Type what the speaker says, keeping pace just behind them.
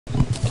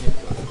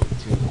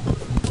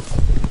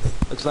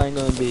looks like I'm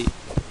gonna be.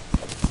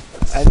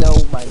 I know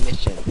my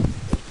mission.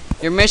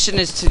 Your mission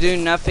is to do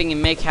nothing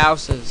and make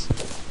houses.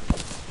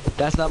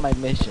 That's not my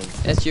mission.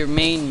 That's your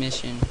main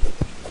mission.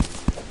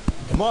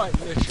 My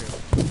mission.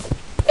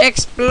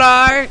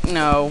 Explore.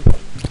 No.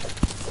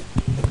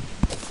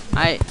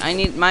 I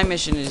need. My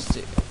mission is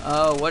to.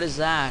 Oh, what is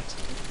that?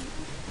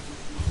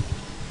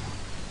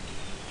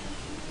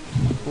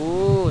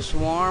 Ooh,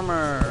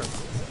 swarmer.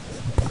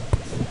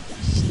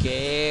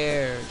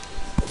 Scared.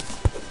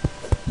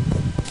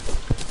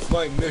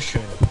 My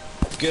mission.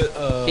 Get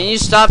Can you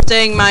stop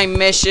saying my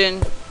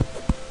mission?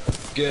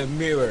 get a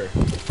mirror.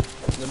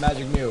 The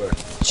magic mirror.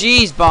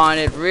 Jeez,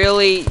 Bonnet,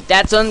 really?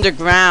 That's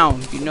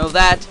underground. You know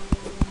that?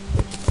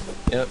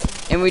 Yep.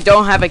 And we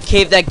don't have a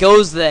cave that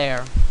goes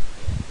there.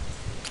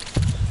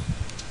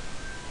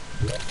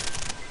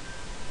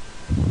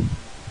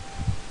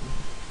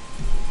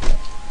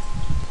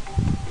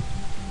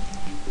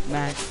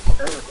 Mac.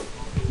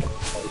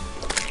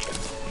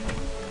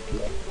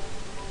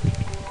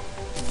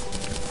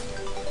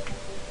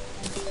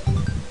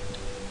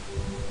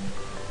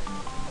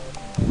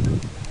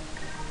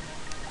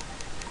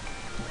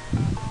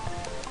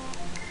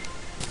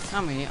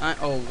 How many?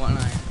 Oh, 1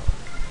 iron.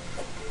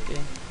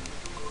 Okay.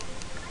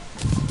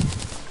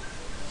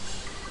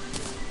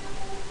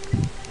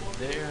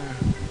 There.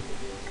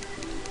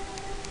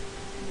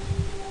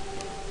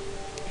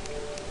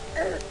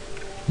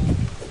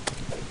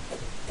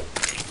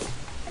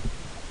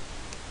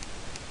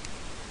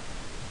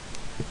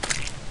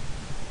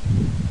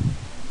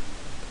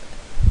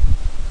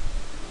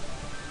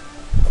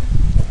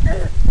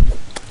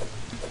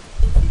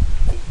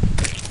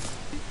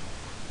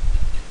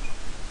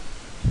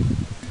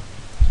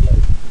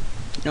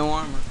 No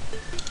armor.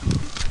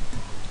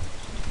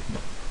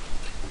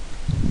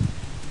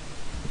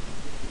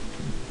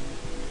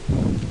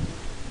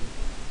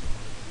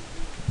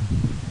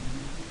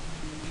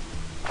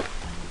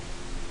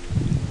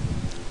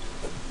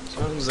 As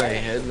long as I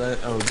head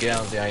get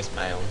out of the ice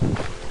biome.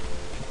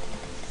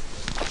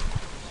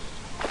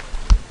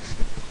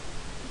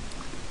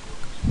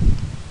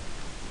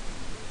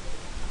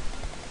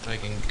 I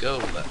can go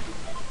left.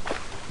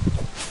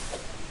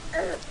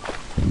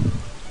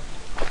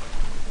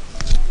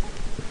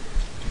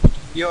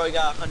 Yo, I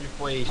got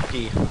 104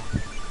 HP.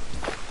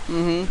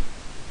 Mm-hmm.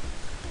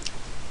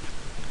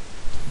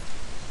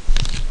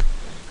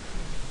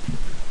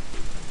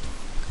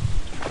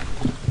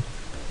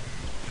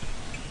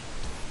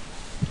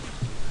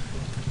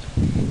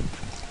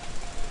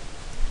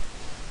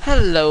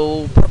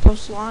 Hello, purple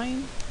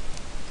slime.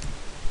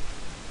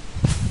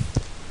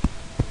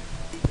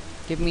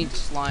 Give me the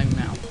slime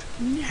now.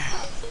 No.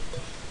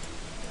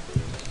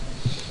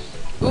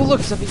 Ooh, look,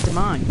 something to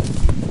mine.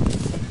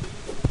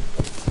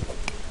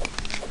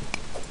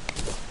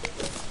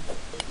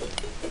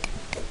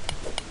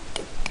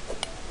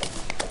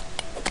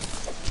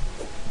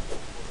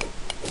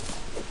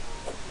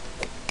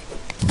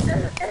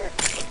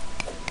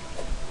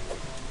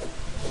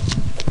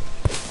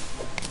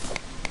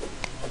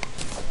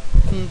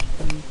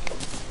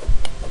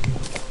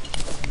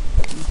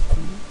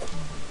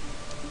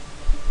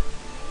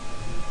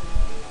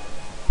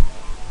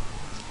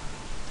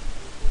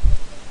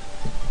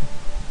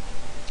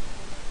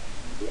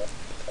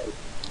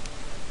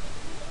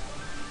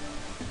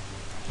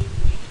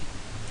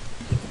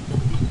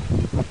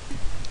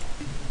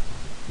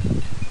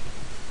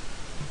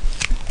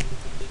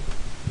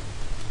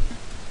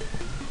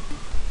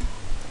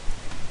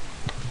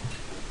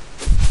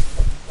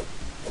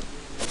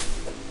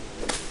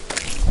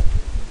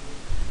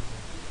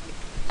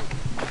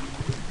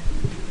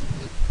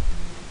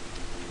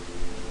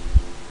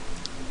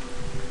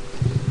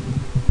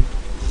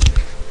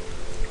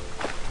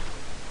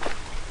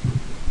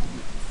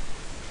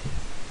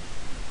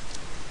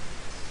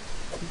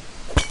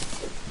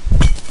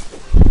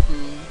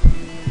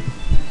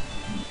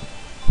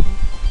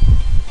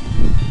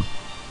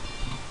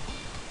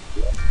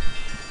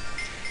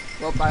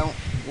 Well, I don't.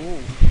 Ooh.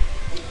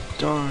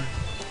 Darn.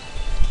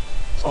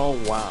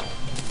 Oh wow.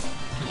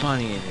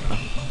 Funny.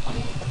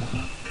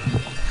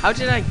 How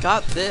did I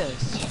got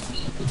this?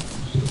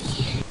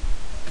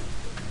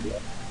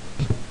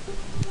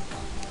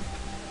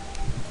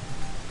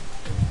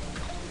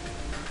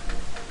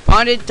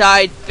 Bonded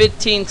died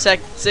 15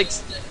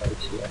 6.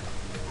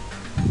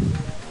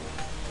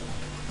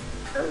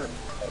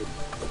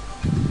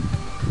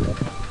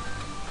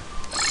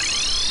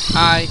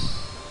 Hi.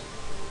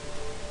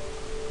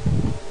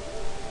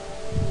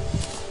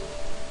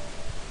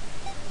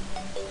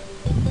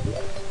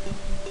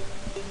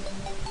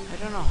 I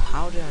don't know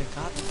how did I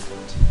got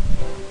that.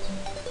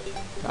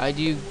 Why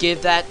do you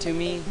give that to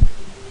me?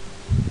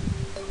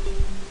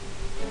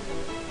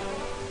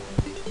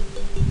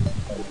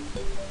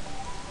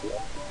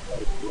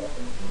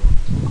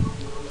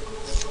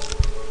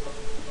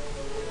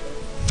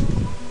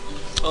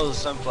 Oh, the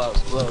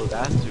sunflowers glow.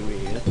 That's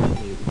weird.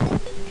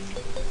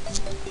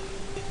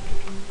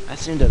 I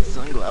seen that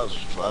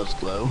sunflowers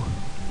glow.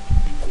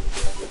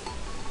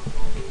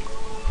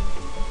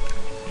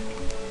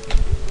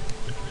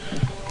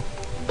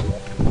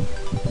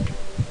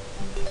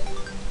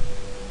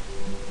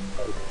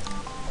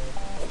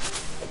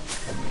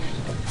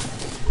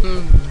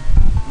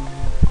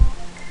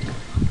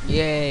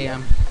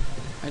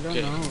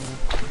 don't know.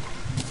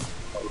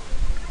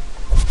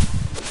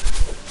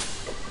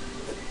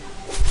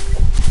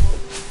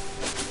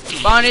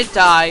 Bonnet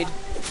died.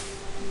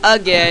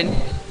 Again.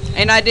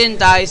 And I didn't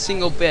die a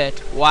single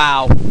bit.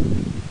 Wow.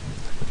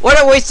 What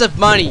a waste of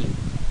money.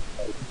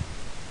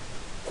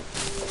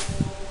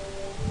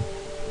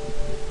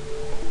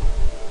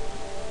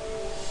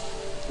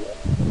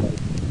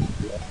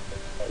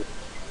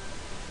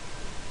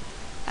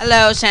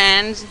 Hello,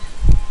 Sans.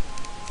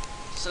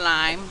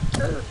 Slime.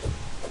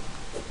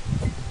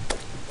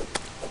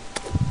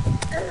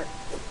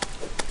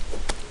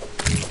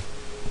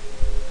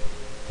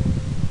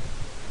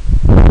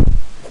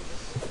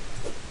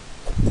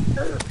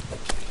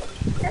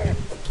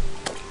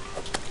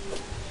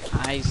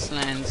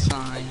 Iceland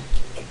slime.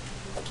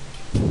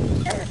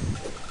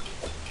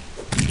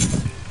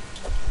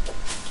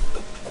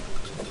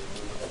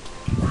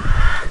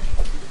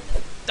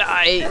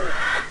 Die.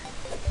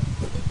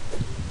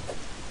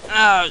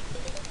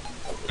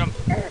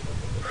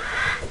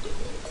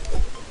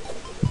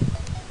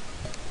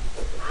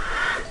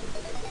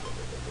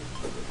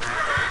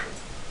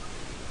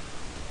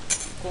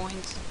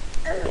 Coins.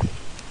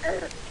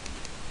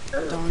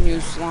 Darn you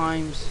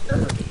slimes.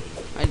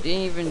 I didn't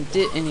even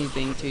did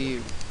anything to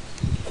you.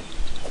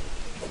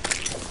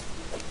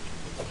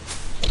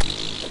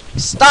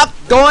 Stop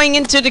going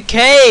into the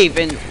cave!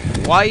 And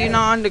why are you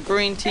not on the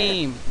green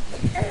team?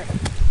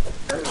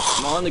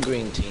 I'm on the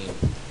green team.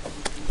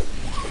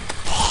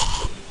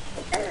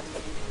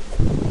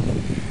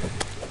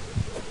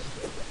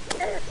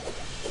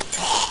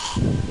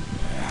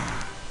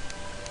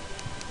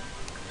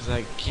 Cause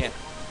I can't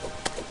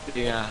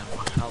figure out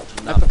how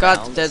to not I forgot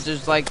bounce. that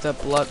there's like the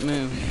blood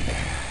moon.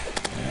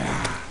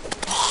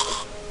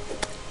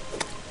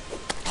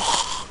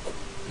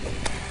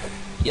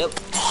 Yep.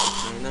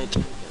 Very nice.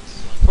 Yes.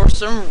 For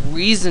some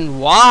reason,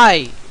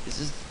 why? This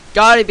has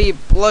gotta be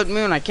blood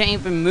moon. I can't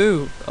even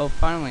move. Oh,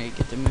 finally I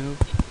get to move.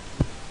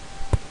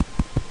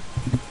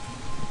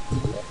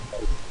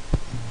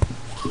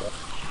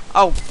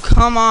 Oh,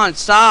 come on,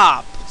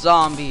 stop,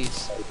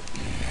 zombies.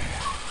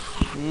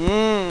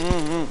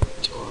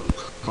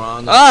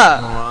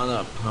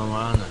 Piranha.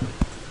 Piranha.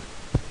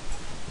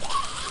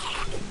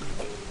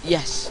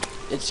 Yes,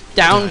 it's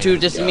down to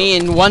just me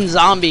and one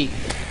zombie.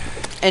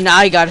 And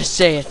I gotta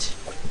say it.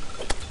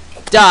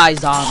 Die,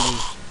 zombie.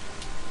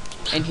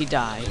 And he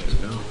died.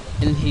 There we go.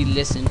 And he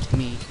listened to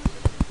me.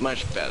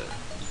 Much better.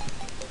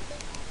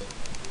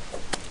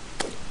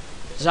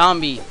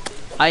 Zombie,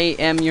 I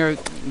am your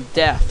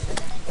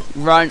death.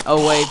 Run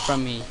away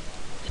from me.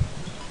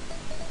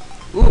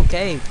 Ooh,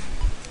 cave.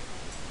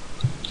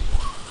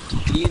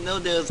 Do you know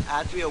there's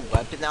actually a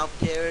weapon out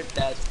there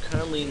that's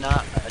currently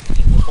not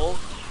attainable,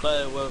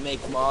 but it will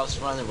make mobs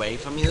run away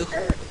from you?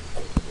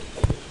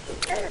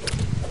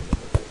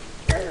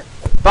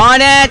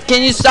 Bonnet,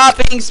 can you stop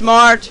being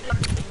smart?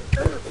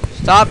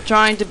 Stop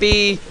trying to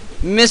be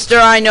Mr.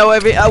 I know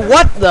every.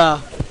 What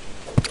the?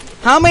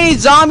 How many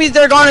zombies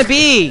there gonna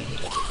be?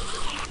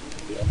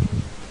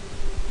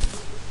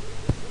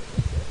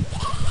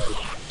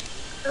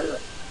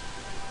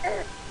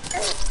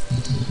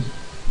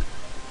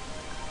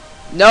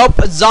 Nope,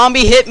 a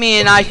zombie hit me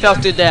and I fell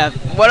to death.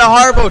 What a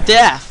horrible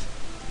death.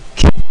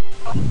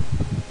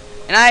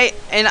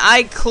 And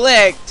I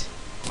clicked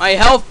my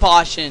health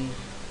potion.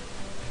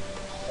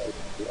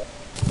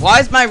 Why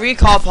is my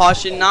recall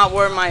potion not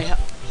where my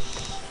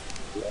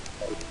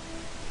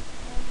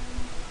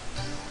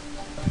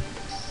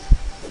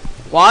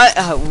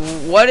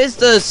what is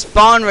the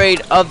spawn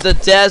rate of the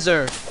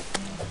desert?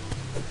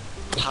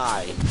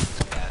 High.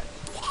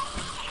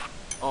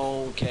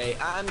 Okay,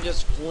 I'm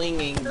just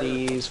flinging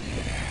these.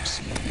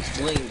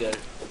 Fling the.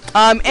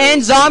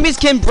 And zombies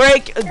can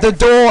break the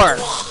door.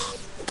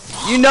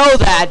 You know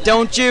that,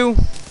 don't you?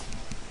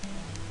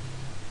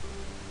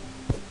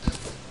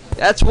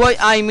 That's what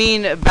I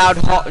mean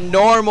about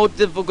normal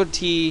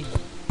difficulty.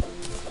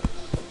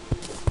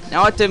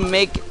 Now I have to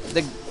make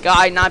the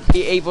guy not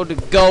be able to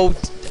go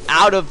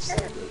out of.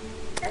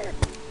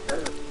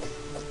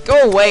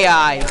 Go away,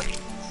 I.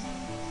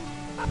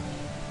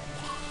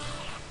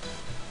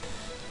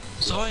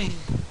 Sorry.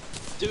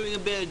 Doing a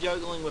bit of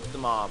juggling with the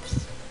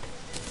mobs.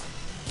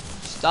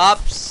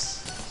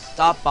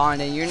 Stop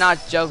bonding. You're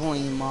not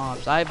juggling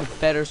mobs. I have a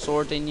better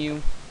sword than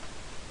you.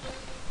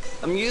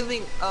 I'm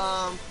using,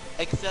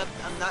 except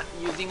I'm not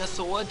using a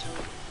sword.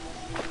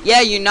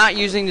 Yeah, you're not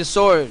using the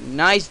sword.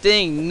 Nice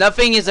thing.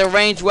 Nothing is a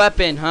ranged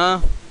weapon,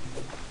 huh?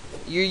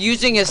 You're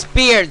using a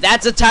spear.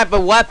 That's a type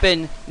of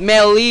weapon.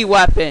 Melee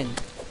weapon.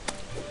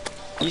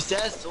 You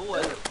said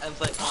sword. I was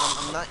like,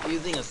 I'm not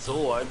using a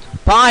sword.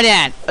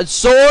 Bonnet, a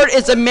sword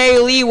is a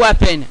melee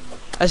weapon.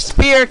 A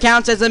spear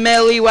counts as a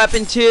melee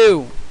weapon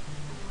too.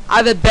 I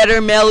have a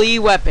better melee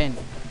weapon.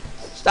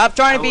 Stop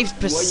trying to be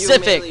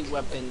specific. What's your melee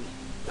weapon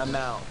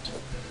amount?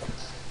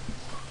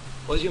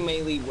 What's your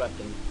melee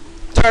weapon?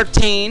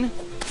 13.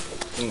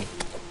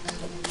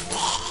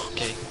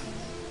 Okay.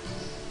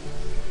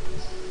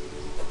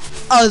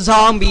 A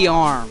zombie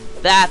arm.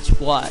 That's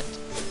what.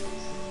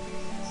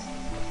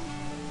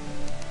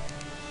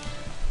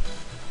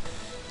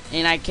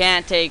 And I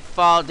can't take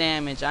fall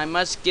damage. I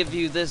must give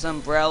you this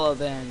umbrella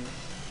then,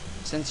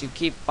 since you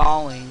keep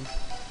falling.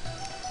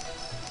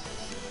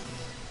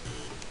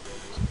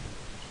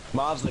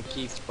 Mobs that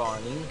keep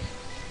spawning.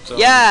 So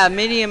Yeah,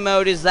 medium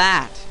mode is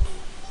that.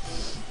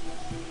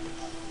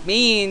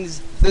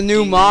 Means the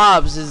new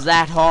mobs is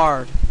that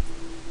hard.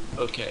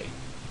 Okay.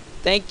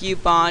 Thank you,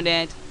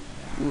 bondant.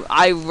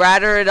 I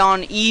rather it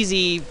on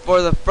easy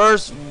for the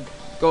first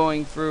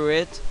going through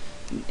it,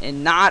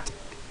 and not.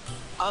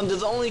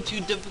 There's only 2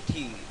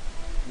 difficulties: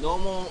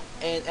 normal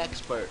and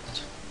expert.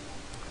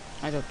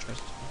 I don't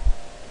trust.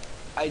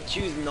 I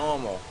choose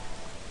normal.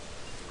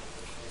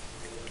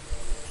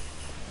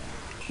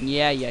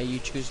 Yeah, you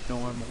choose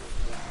normal.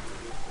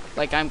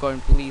 Like I'm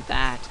going to believe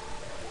that.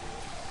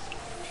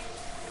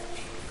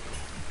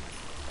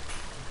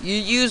 You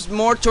use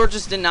more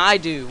torches than I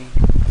do.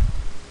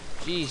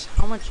 Jeez,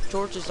 how much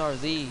torches are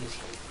these?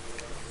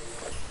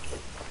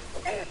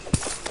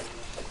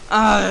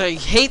 I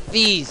hate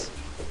these.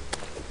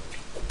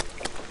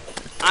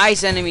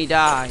 Ice enemy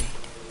die.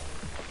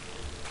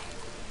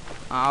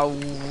 Oh,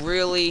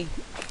 really?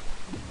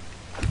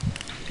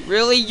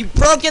 Really? You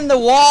broke in the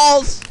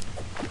walls?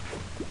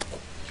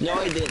 No,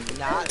 I did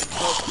not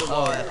poke the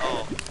wall at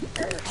all.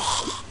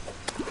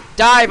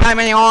 Die by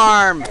my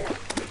arm.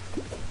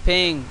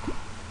 Ping.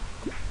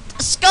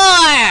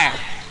 Score!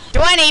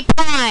 20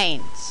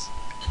 points!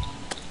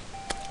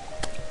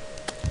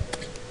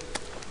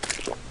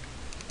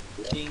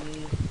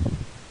 Ding.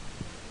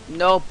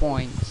 No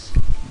points.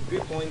 3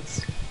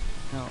 points.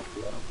 No.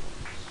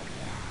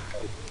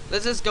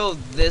 Let's just go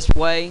this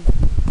way.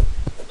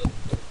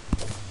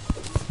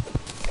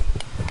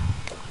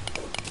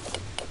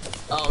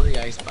 Oh, the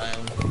ice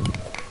biome.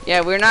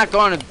 Yeah, we're not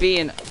going to be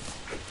in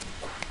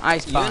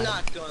ice biome.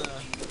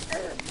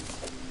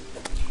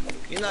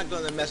 You're not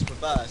gonna mess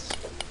with us.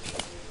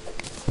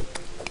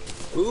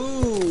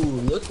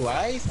 Ooh, look what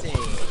I see.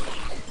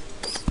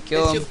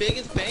 Kill It's him. your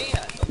biggest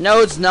fan.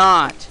 No, it's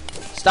not.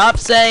 Stop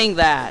saying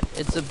that.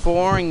 It's a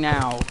boring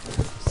now.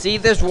 See,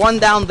 there's one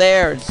down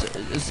there.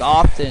 It's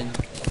often.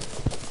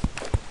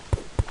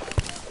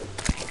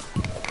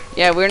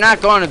 Yeah, we're not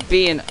going to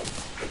be in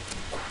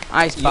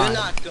ice biome.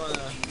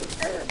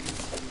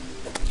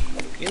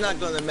 You're not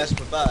gonna mess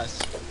with us.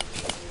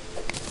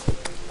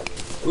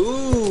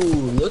 Ooh,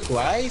 look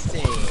what I see.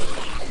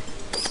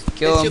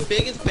 Kill It's him. your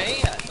biggest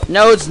fan.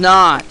 No, it's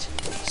not.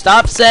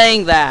 Stop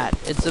saying that.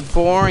 It's a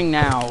boring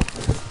now.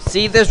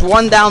 See, there's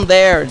one down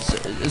there.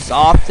 It's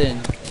often.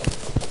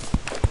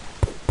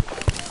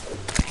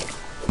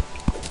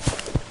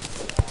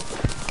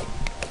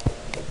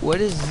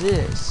 What is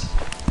this?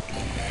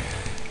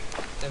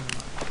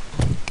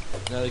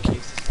 Another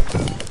case.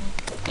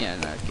 Yeah,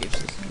 no, it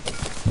gives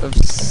us of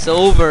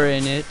silver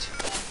in it.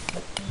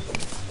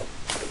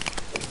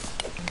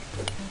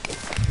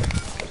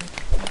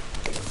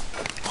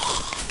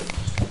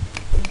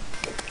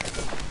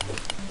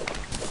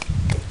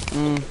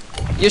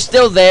 You're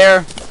still there.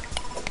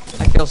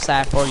 I feel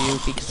sad for you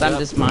because I'm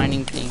just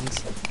mining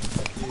things.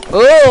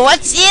 Ooh,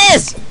 what's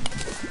this?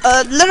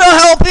 Little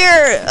help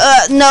here.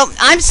 No,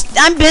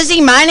 I'm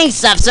busy mining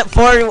stuff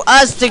for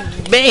us to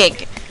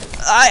make.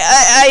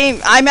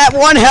 I'm at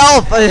 1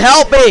 health.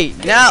 Help me!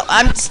 No,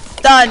 I'm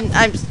done.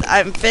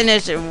 I'm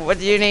finished. What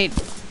do you need?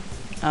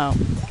 Oh.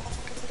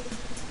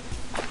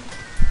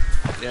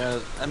 Yeah,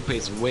 I'm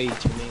placing way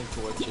too many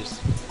torches.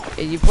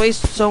 You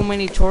placed so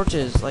many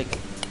torches. Like,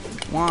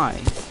 why?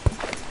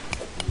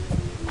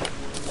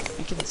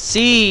 I can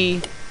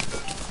see,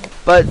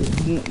 but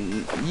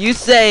you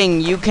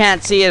saying you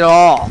can't see at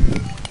all.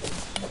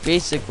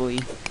 Basically,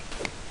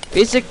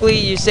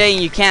 you're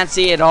saying you can't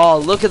see at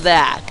all. Look at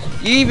that.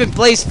 You even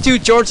placed 2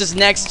 torches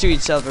next to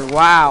each other.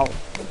 Wow.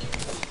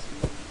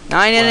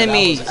 9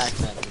 enemies. That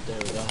was accidental. There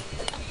we go.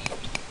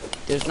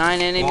 There's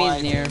 9 enemies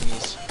Why near.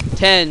 enemies?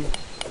 10.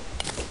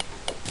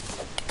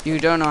 You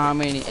don't know how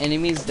many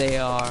enemies they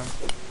are.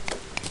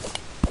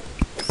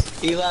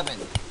 11.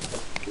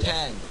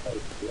 10.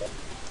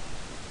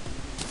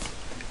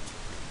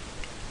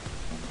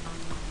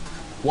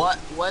 What?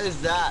 What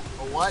is that?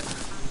 What?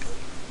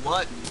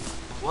 What?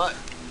 What?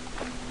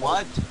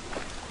 What?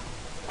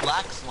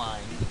 Black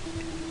slime.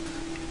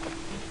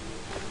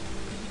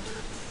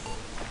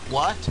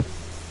 What?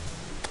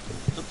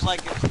 Looks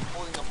like it's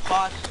holding a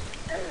pot.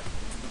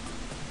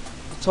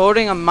 It's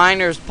holding a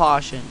miner's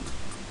potion.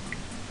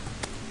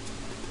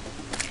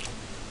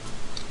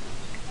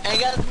 And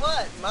guess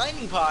what?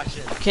 Mining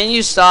potion. Can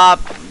you stop?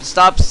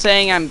 Stop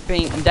saying I'm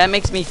being. That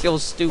makes me feel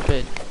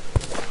stupid.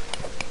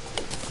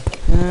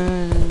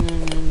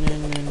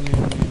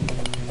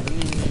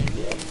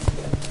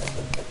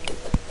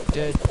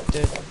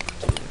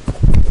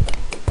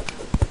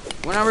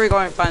 When are we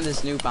going to find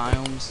this new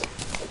biomes?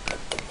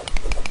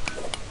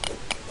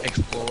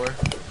 Explorer.